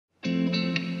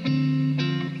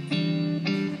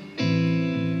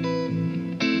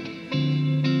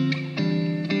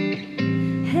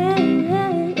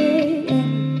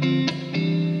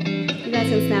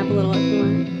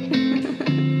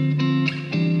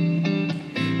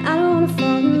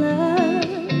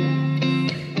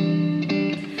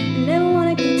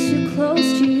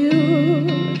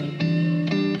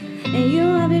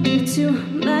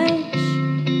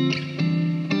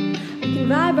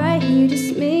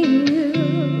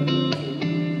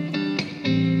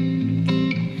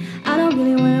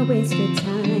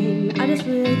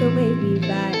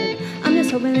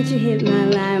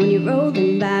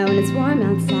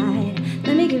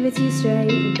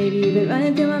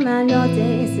mind all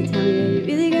day. So tell me, are you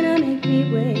really gonna make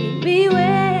me wait? Me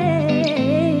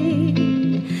wait.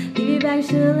 Leave your back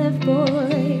to the left, boy,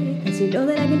 'cause you know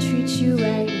that I can treat you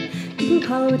right. You can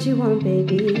call it what you want,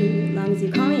 baby, as long as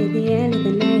you call me at the end of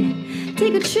the night.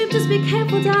 Take a trip, just be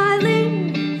careful,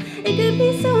 darling. It could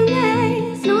be so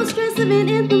nice, no stress living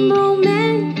in the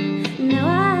moment. Now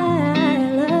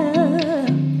I love,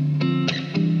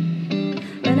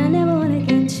 but I never wanna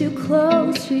get too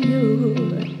close to you,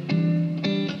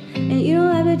 and you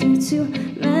don't have to do too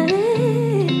much.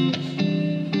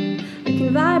 We can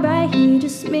vibe right here,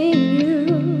 just me and you.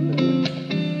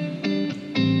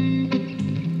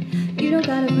 You don't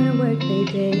gotta put in work,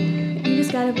 baby, you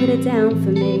just gotta put it down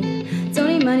for me. Don't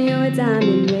need money or a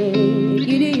diamond ring.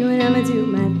 You do you and I'ma do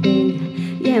my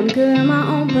thing. Yeah, I'm good on my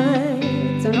own, but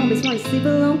don't always wanna sleep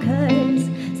alone, 'cause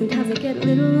sometimes I get a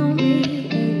little lonely.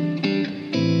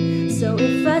 So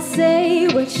if I say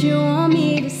what you want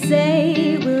me to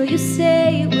say, will you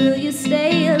stay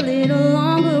a little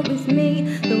longer with me?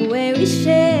 The way we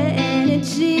share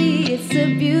energy, it's a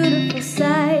beautiful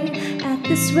sight. At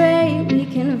this rate, we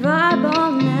can vibe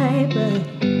all night, but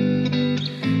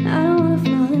I don't wanna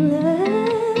fall in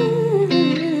love,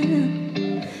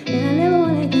 and I never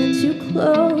wanna get too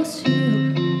close to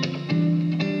you.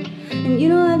 And you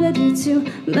don't have to do too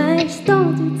much,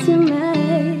 don't do too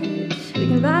much. We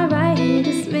can vibe right here,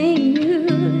 just me and you.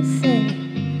 Say,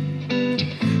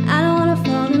 I don't wanna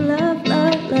fall in love,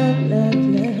 love, love, love,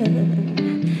 love,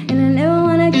 and I never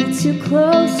wanna get too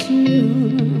close to you.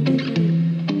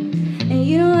 And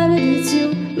you don't have to do too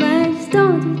much,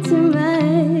 don't do too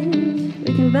much. We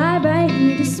can vibe right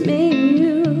here, just me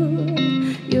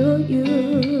and you, you.